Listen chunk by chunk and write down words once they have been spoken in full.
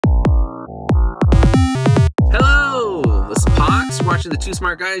for watching the Two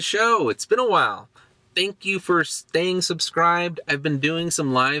Smart Guys show. It's been a while. Thank you for staying subscribed. I've been doing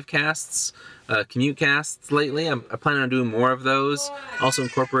some live casts, commute casts lately. I'm planning on doing more of those. Also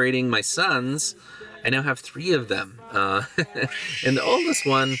incorporating my sons. I now have 3 of them. And the oldest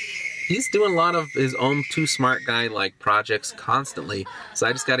one, he's doing a lot of his own Two Smart Guy-like projects constantly. So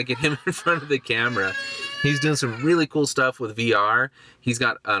I just got to get him in front of the camera. He's doing some really cool stuff with VR. He's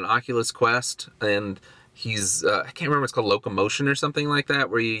got an Oculus Quest, and he's, I can't remember, it's called Locomotion or something like that,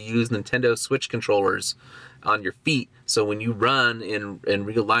 where you use Nintendo Switch controllers on your feet. So when you run in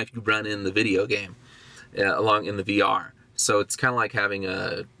real life, you run in the video game along in the VR. So it's kind of like having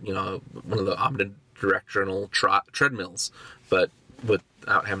a, you know, one of the omnidirectional treadmills, but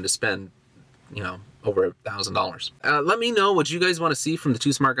without having to spend, you know, over $1,000. Let me know what you guys want to see from the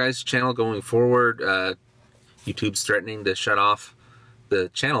Two Smart Guys channel going forward. YouTube's threatening to shut off the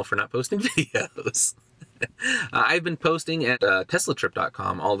channel for not posting videos. I've been posting at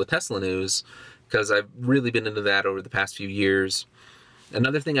teslatrip.com, all the Tesla news, because I've really been into that over the past few years.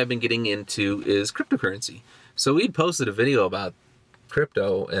 Another thing I've been getting into is cryptocurrency. So we'd posted a video about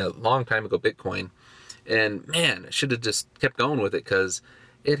crypto a long time ago, Bitcoin, and man, I should have just kept going with it because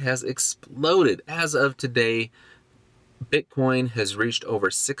it has exploded. As of today, Bitcoin has reached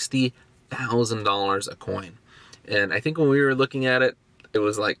over $60,000 a coin. And I think when we were looking at it, it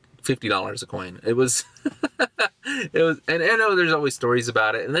was like $50 a coin. It was, and I know there's always stories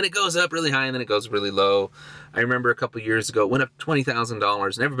about it, and then it goes up really high and then it goes really low. I remember a couple years ago, it went up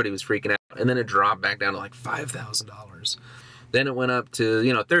 $20,000 and everybody was freaking out, and then it dropped back down to like $5,000. Then it went up to,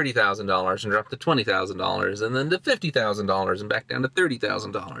 you know, $30,000 and dropped to $20,000, and then to $50,000 and back down to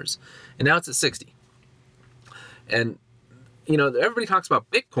 $30,000. And now it's at 60. And, you know, everybody talks about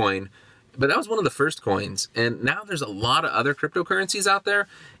Bitcoin, but that was one of the first coins. And now there's a lot of other cryptocurrencies out there.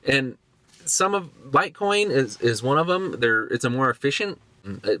 And some of Litecoin is one of them. It's a more efficient,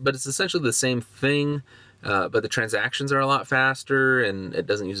 but it's essentially the same thing. But the transactions are a lot faster and it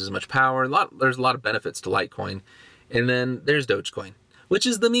doesn't use as much power. There's a lot of benefits to Litecoin. And then there's Dogecoin, which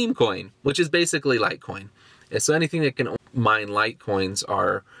is the meme coin, which is basically Litecoin. And so anything that can mine Litecoins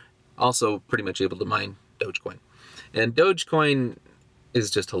are also pretty much able to mine Dogecoin. And Dogecoin is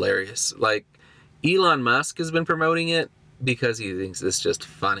just hilarious. Like, Elon Musk has been promoting it because he thinks it's just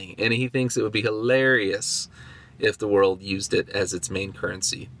funny. And he thinks it would be hilarious if the world used it as its main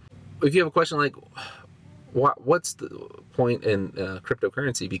currency. If you have a question like, what's the point in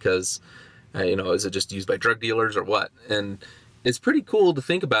cryptocurrency? Because you know, is it just used by drug dealers or what? And it's pretty cool to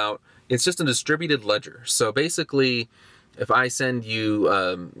think about. It's just a distributed ledger. So basically, if I send you,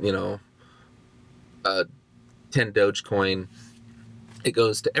 you know, 10 Dogecoin, it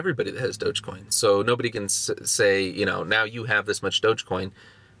goes to everybody that has Dogecoin. So nobody can say, you know, now you have this much Dogecoin.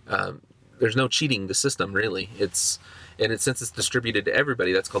 There's no cheating the system, really. Since it's distributed to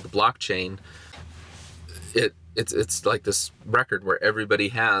everybody, that's called the blockchain. It's like this record where everybody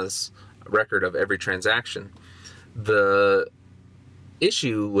has record of every transaction. The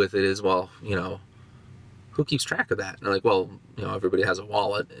issue with it is, well, you know, who keeps track of that? And they're like, well, you know, everybody has a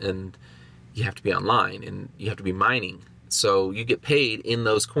wallet and you have to be online and you have to be mining. So you get paid in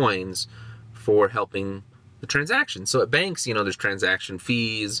those coins for helping the transaction. So at banks, you know, there's transaction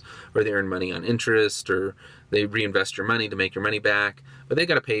fees, or they earn money on interest, or they reinvest your money to make your money back, but they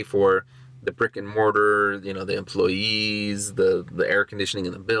got to pay for the brick and mortar, you know, the employees, the air conditioning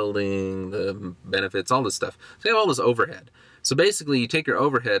in the building, the benefits, all this stuff. So you have all this overhead. So basically you take your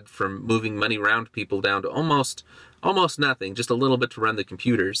overhead from moving money around people down to almost nothing, just a little bit to run the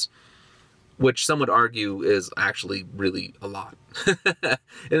computers, which some would argue is actually really a lot.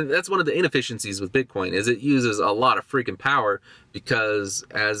 And that's one of the inefficiencies with Bitcoin, is it uses a lot of freaking power, because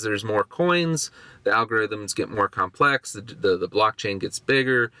as there's more coins, the algorithms get more complex, the blockchain gets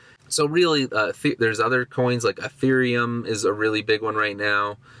bigger. So really, there's other coins, like Ethereum is a really big one right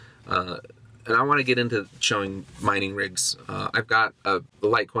now. And I want to get into showing mining rigs. I've got a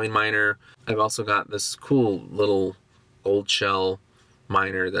Litecoin miner. I've also got this cool little gold shell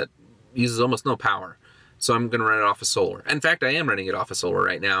miner that uses almost no power. So I'm going to run it off of solar. In fact, I am running it off of solar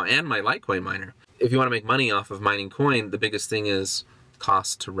right now, and my Litecoin miner. If you want to make money off of mining coin, the biggest thing is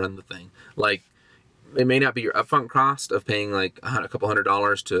cost to run the thing. Like, it may not be your upfront cost of paying like a couple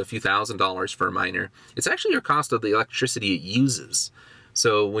 $100s to a few $1,000s for a miner. It's actually your cost of the electricity it uses.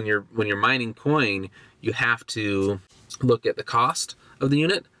 So when you're mining coin, you have to look at the cost of the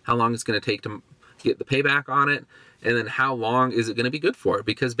unit, how long it's going to take to get the payback on it, and then how long is it going to be good for?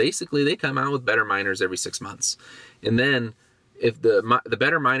 Because basically they come out with better miners every 6 months. And then if the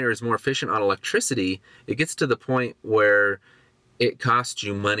better miner is more efficient on electricity, it gets to the point where it costs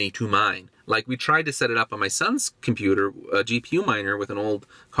you money to mine. Like, we tried to set it up on my son's computer, a GPU miner with an old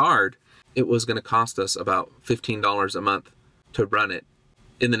card. It was going to cost us about $15 a month to run it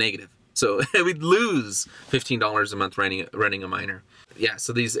in the negative. So we'd lose $15 a month running a miner. Yeah,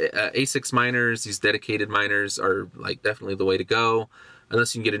 so these ASICs miners, these dedicated miners are like definitely the way to go.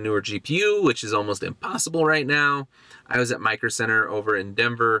 Unless you can get a newer GPU, which is almost impossible right now. I was at Micro Center over in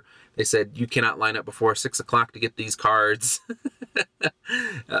Denver. They said you cannot line up before 6 o'clock to get these cards.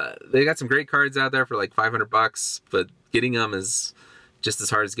 They got some great cards out there for like $500, but getting them is just as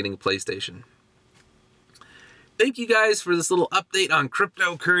hard as getting a PlayStation. Thank you guys for this little update on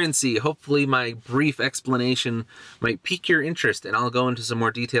cryptocurrency. Hopefully my brief explanation might pique your interest, and I'll go into some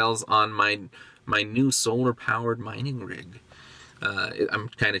more details on my new solar-powered mining rig. I'm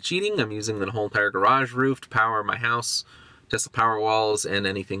kind of cheating. I'm using the whole entire garage roof to power my house, Tesla power walls, and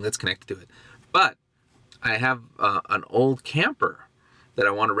anything that's connected to it. But I have an old camper that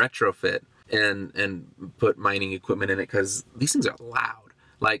I want to retrofit and put mining equipment in it, because these things are loud.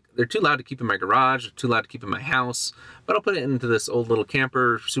 Like, they're too loud to keep in my garage, too loud to keep in my house, but I'll put it into this old little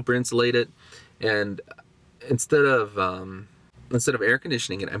camper, super insulate it, and instead of air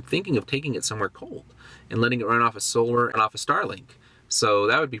conditioning it, I'm thinking of taking it somewhere cold and letting it run off of solar and off of Starlink. So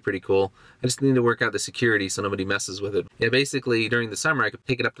that would be pretty cool. I just need to work out the security so nobody messes with it. Yeah, basically during the summer I could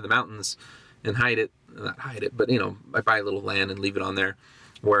take it up to the mountains and hide it, not hide it, but you know, I buy a little land and leave it on there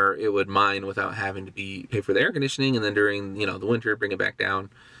where it would mine without having to pay for the air conditioning, and then during, you know, the winter bring it back down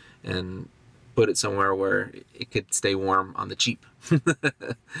and put it somewhere where it could stay warm on the cheap.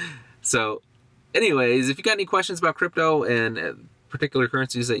 So anyways, if you got any questions about crypto and particular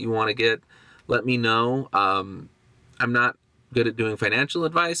currencies that you want to get, let me know. I'm not good at doing financial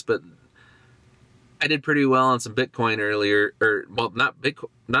advice, but I did pretty well on some Bitcoin earlier, or well, not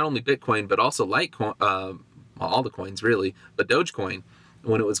only Bitcoin, but also Litecoin, well, all the coins really, but Dogecoin,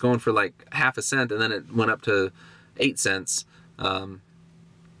 when it was going for like half a cent and then it went up to 8 cents.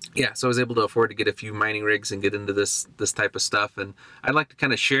 Yeah, so I was able to afford to get a few mining rigs and get into this type of stuff, and I'd like to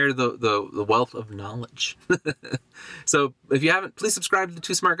kind of share the wealth of knowledge. So if you haven't, please subscribe to the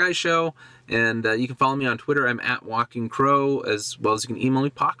Two Smart Guys show, and you can follow me on Twitter. I'm at Walking Crow, as well as you can email me,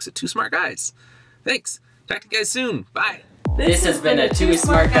 pox@twosmartguys. Thanks. Talk to you guys soon. Bye. This has been a Two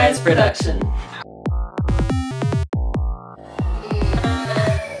Smart Guys production.